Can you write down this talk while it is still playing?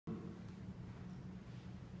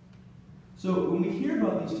So when we hear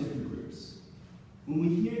about these different groups, when we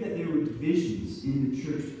hear that there were divisions in the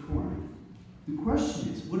church of Corinth, the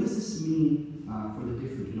question is, what does this mean for the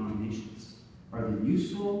different denominations? Are they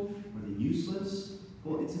useful? Are they useless?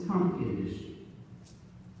 Well, it's a complicated issue.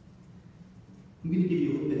 I'm going to give you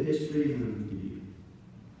a little bit of history, and then I'm going to give you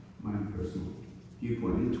my personal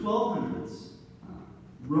viewpoint. In the 1200s,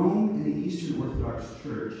 Rome and the Eastern Orthodox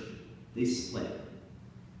Church, they split.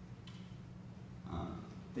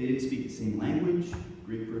 They didn't speak the same language,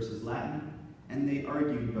 Greek versus Latin, and they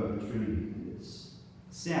argued about the Trinity. And it's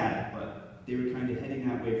sad, but they were kind of heading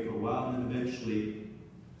that way for a while, and then eventually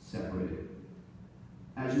separated.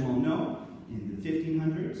 As you all know, in the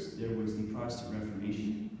 1500s, there was the Protestant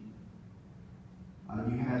Reformation.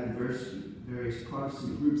 You had various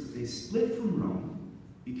Protestant groups that they split from Rome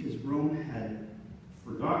because Rome had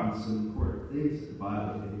forgotten some important things of the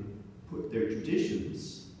Bible. They put their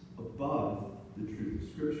traditions above the truth of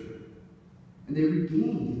Scripture. And they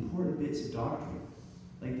regained important bits of doctrine,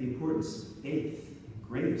 like the importance of faith and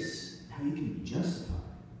grace, and how you can be justified.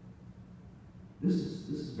 This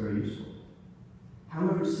is very useful.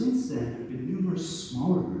 However, since then, there have been numerous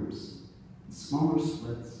smaller groups and smaller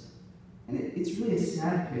splits. And it's really a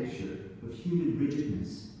sad picture of human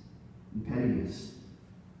rigidness and pettiness.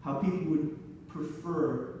 How people would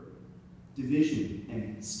prefer division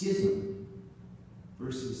and schism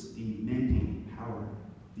versus the mending power,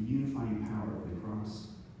 the unifying power of the cross.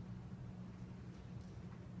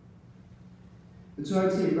 And so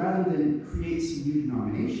I'd say, rather than create some new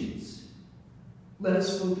denominations, let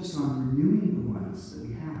us focus on renewing the ones that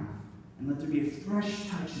we have, and let there be a fresh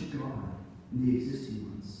touch of God in the existing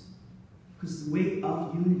ones. Because the way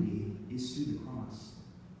of unity is through the cross.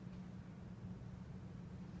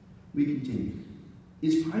 We continue.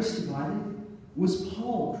 Is Christ divided? Was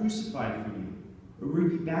Paul crucified for you? Or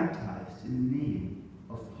were you baptized in the name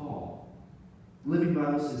of Paul? The Living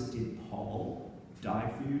Bible says, did Paul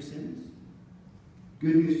die for your sins?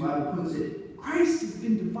 Good News Bible puts it, Christ has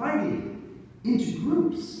been divided into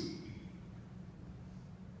groups.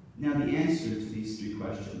 Now the answer to these three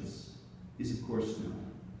questions is, of course, no.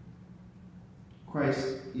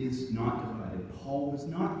 Christ is not divided. Paul was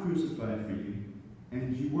not crucified for you,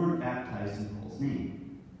 and you weren't baptized in Paul's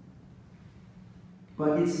name.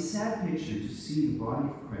 But it's a sad picture to see the body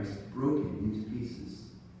of Christ broken into pieces.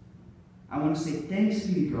 I want to say thanks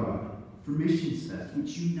be to God for Missions Fest,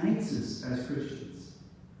 which unites us as Christians.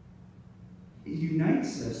 It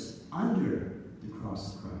unites us under the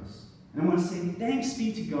cross of Christ. And I want to say thanks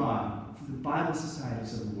be to God for the Bible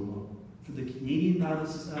societies of the world. For the Canadian Bible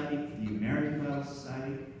Society, for the American Bible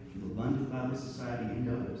Society, for the London Bible Society, and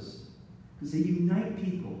others. Because they unite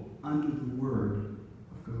people under the Word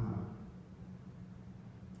of God.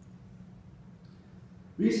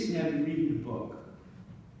 Recently, I've been reading a book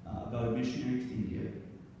about a missionary to India.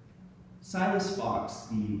 Silas Fox,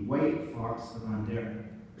 the White Fox of Andhra.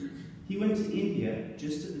 He went to India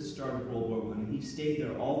just at the start of World War I, and he stayed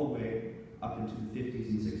there all the way up into the 50s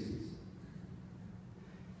and 60s.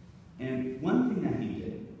 And one thing that he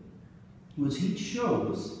did was he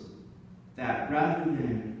chose that rather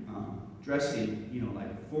than dressing, like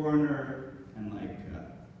a foreigner and like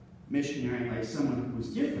a missionary, like someone who was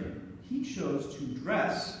different, he chose to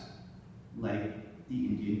dress like the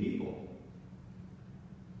Indian people.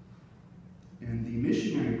 And the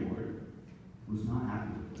missionary board was not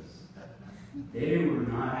happy with this. They were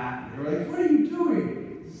not happy. They were like, what are you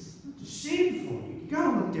doing? It's shameful. You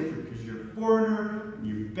gotta look different because you're a foreigner and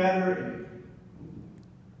you're better. And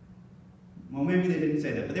well, maybe they didn't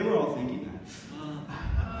say that, but they were all thinking that.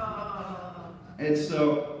 And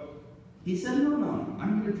so he said, no,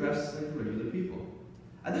 I'm going to dress like regular people.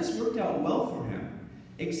 And this worked out well for him,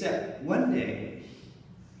 except one day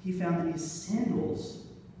he found that his sandals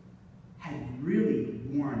had really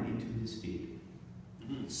worn into his feet.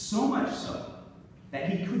 So much so that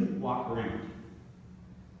he couldn't walk around.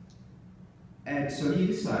 And so he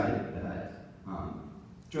decided that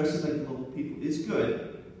dressing like the local people is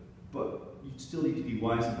good, but you still need to be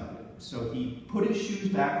wise about it. So he put his shoes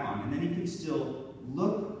back on, and then he could still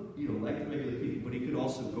look, like the regular people, but he could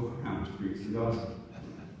also go around to preach the gospel.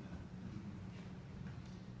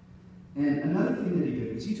 And another thing that he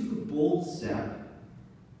did was he took a bold step,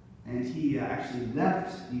 and he actually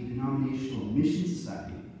left the denominational mission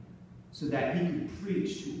society so that he could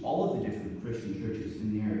preach to all of the different Christian churches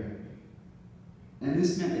in the area. And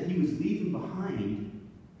this meant that he was leaving behind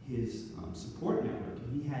his support network,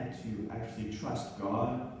 and he had to actually trust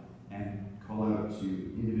God and call out to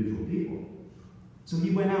individual people. So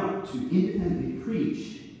he went out to independently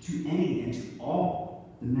preach to any and to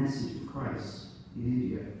all the message of Christ in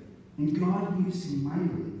India. And God used him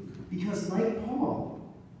mightily. Because like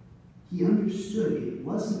Paul, he understood it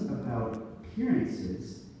wasn't about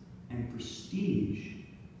appearances and prestige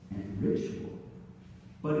and ritual,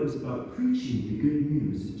 but it was about preaching the good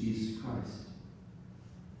news of Jesus Christ.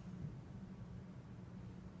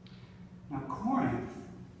 Now, Corinth,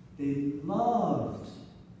 they loved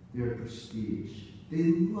their prestige. They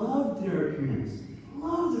loved their appearance. They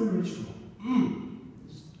loved their ritual.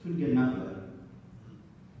 Just couldn't get enough of it.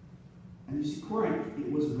 And you see, Corinth, it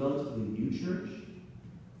was a relatively new church,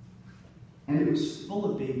 and it was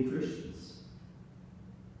full of baby Christians.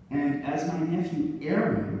 And as my nephew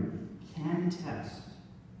Aaron can attest,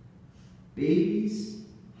 babies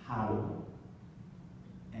howl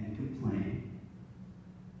and complain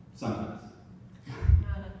sometimes.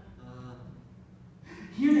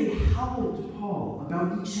 Here they howled to Paul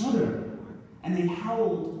about each other, and they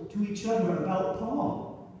howled to each other about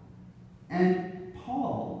Paul. And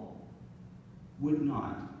Paul would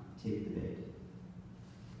not take the bait.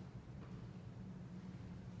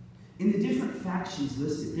 In the different factions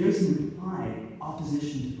listed, there's an implied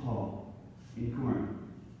opposition to Paul in Corinth.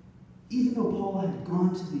 Even though Paul had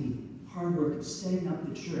gone to the hard work of setting up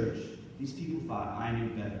the church, these people thought, I knew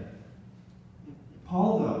better.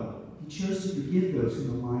 Paul, though, he chose to forgive those who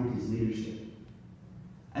maligned his leadership.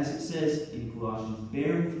 As it says in Colossians,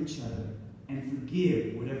 bear with each other and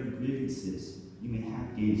forgive whatever grievances you may have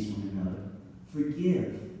against one another.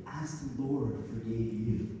 Forgive as the Lord forgave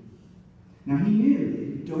you. Now he knew that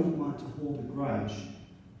you don't want to hold a grudge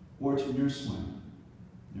or to nurse one.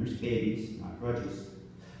 Nurse babies, not grudges.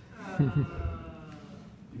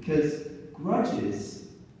 Because grudges,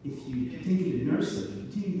 if you continue to nurse them,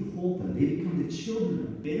 continue to hold them, they become the children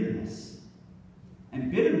of bitterness. And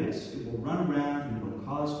bitterness, it will run around and it will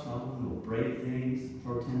cause trouble, and it will break things,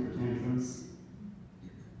 throw temper tantrums.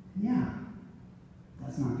 Yeah,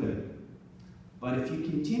 that's not good. But if you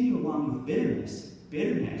continue along with bitterness,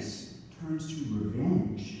 bitterness turns to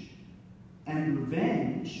revenge. And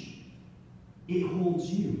revenge, it holds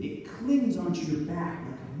you. It clings onto your back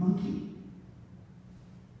like a monkey.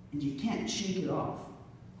 And you can't shake it off.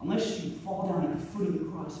 Unless you fall down at the foot of the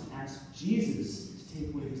cross and ask Jesus to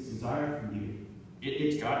take away this desire from you.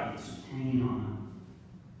 It's got you. It's just hanging on.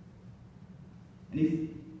 And if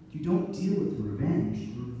you don't deal with the revenge,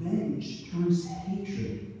 revenge turns to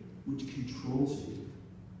hatred, which controls you.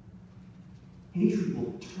 Hatred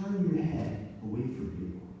will turn your head away from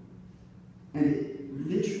people. And it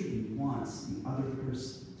literally wants the other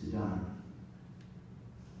person to die.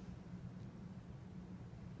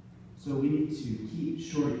 So we need to keep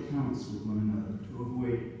short accounts with one another to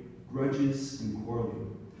avoid grudges and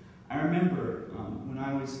quarreling. I remember when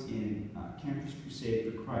I was in Campus Crusade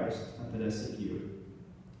for Christ up at SFU,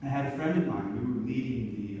 I had a friend of mine. We were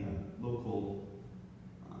leading the local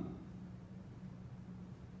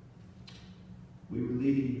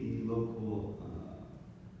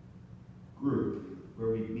group where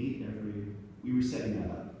we meet we were setting that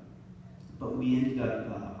up. But we ended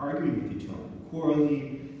up arguing with each other,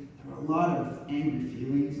 quarreling. There were a lot of angry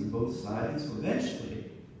feelings on both sides. So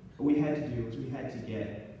eventually, what we had to do was we had to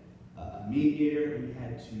get a mediator, and we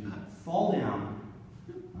had to fall down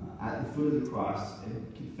at the foot of the cross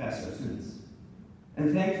and confess our sins.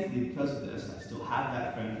 And thankfully, because of this, I still have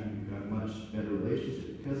that friend, and we've got a much better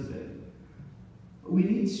relationship because of it. But we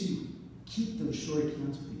need to keep those short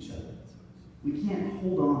accounts with each other. We can't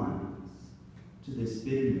hold on to this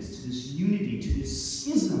bitterness, to this unity, to this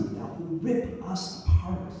schism that will rip us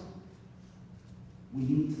apart. We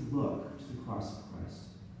need to look to the cross of Christ.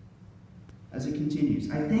 As it continues,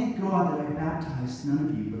 I thank God that I baptized none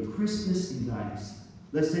of you, but Crispus and Gaius,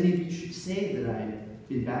 lest any of you should say that I had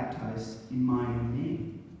been baptized in my own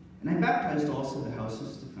name. And I baptized also the house of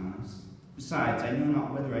Stephanas. Besides, I know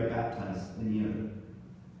not whether I baptized any other.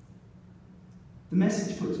 The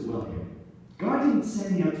message puts it well here. God didn't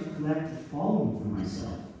send me out to collect a following for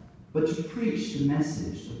myself, but to preach the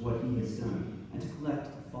message of what he has done, and to collect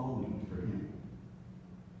a following for him.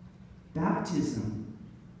 Baptism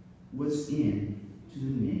was in to the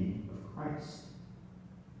name of Christ.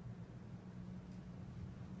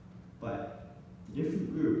 But the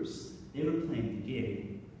different groups, they were playing the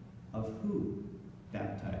game of who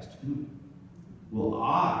baptized whom. Well,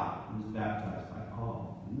 I was baptized by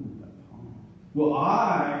Paul. Ooh, by Paul. Well,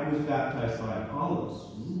 I was baptized by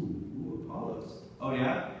Apollos. Ooh, Apollos. Oh,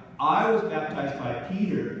 yeah? I was baptized by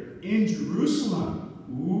Peter in Jerusalem.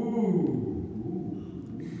 Ooh.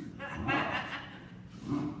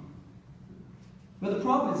 But the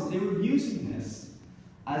problem is they were using this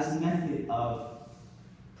as a method of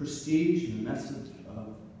prestige and a message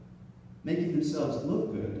of making themselves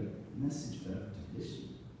look good, a message of division.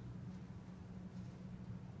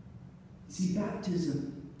 See,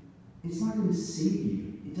 baptism, it's not going to save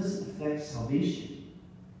you. It doesn't affect salvation.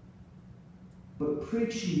 But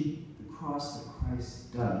preaching the cross of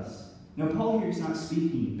Christ does. Now, Paul here is not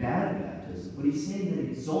speaking bad of baptism, but he's saying that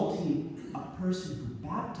exalting a person who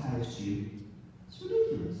baptized you is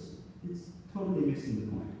ridiculous. It's totally missing the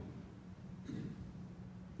point.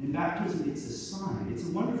 In baptism, it's a sign. It's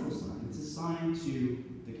a wonderful sign. It's a sign to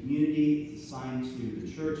the community, it's a sign to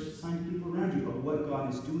the church, it's a sign to people around you of what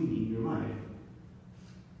God is doing in your life.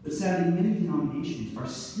 But sadly, many denominations are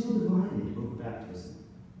still divided over baptism.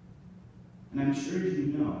 And I'm sure you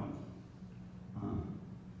know,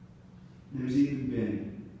 there's even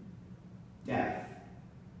been death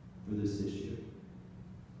for this issue.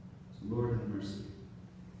 So Lord have mercy.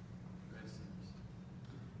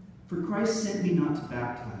 For Christ sent me not to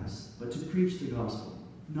baptize, but to preach the gospel,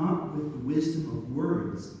 not with the wisdom of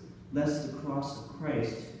words, lest the cross of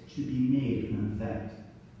Christ should be made of none effect.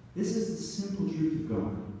 This is the simple truth of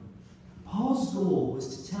God. Paul's goal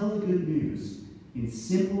was to tell the good news in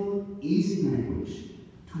simple, easy language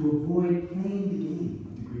to avoid playing the game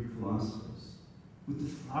of the Greek philosophers with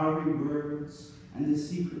the flowery words and the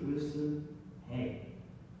secret wisdom. Hey,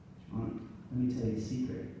 let me tell you a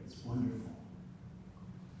secret. It's wonderful.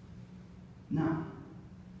 No,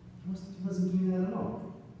 he wasn't doing that at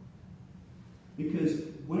all. Because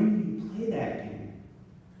when you play that game,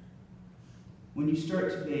 when you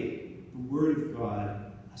start to make the Word of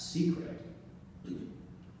God a secret,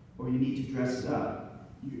 or you need to dress it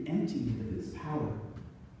up, you're emptying it of its power.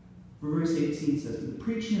 For verse 18 says, "For the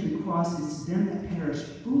preaching of the cross is to them that perish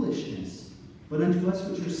foolishness, but unto us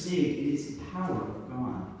which are saved it is the power of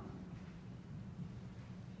God."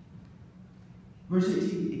 Verse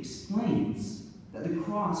 18 explains that the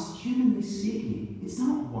cross, humanly speaking, it's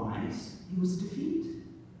not wise, it was defeat.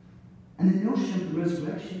 And the notion of the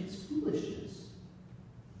resurrection is foolishness.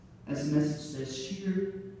 As the message says,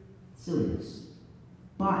 sheer silliness.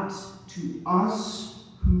 But to us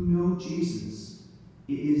who know Jesus,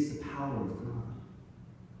 it is the power of God.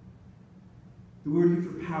 The word here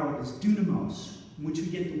for power is dunamos, from which we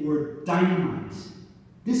get the word dynamite.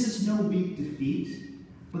 This is no weak defeat,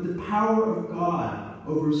 but the power of God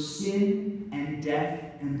over sin and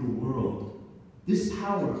death and the world. This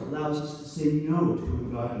power allows us to say no to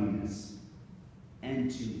ungodliness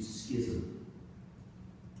and to schism.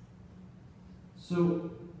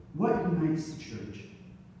 So, what unites the church?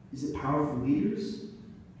 Is it powerful leaders?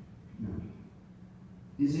 No.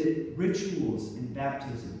 Is it rituals in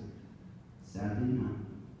baptism? Sadly, no.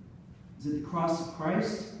 Is it the cross of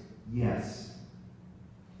Christ? Yes.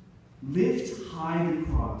 Lift high the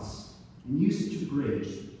cross and use it to bridge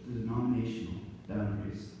the denominational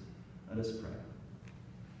boundaries. Let us pray.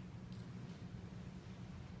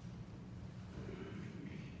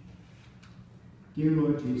 Dear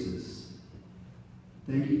Lord Jesus,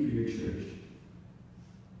 thank you for your church.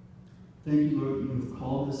 Thank you, Lord, you have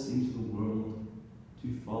called us into the world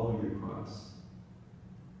to follow your cross,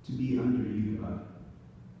 to be under you, God.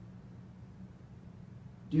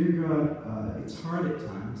 Dear God, it's hard at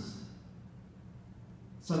times.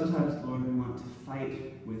 Sometimes, Lord, we want to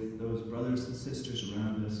fight with those brothers and sisters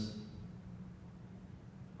around us.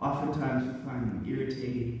 Oftentimes we find them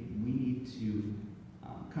irritating. We need to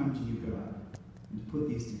come to you, God, and to put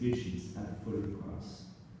these divisions at the foot of the cross.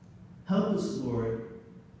 Help us, Lord,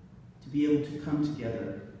 to be able to come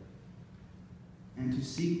together and to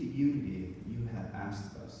seek the unity that you have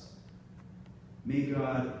asked of us. May,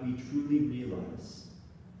 God, we truly realize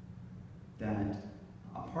that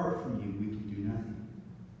apart from you, we can do nothing,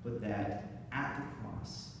 but that at the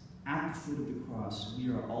cross, at the foot of the cross, we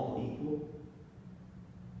are all equal,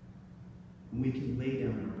 and we can lay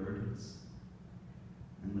down our burdens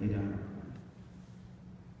and lay down our pride.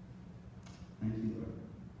 Thank you, Lord.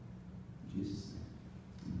 In Jesus' name.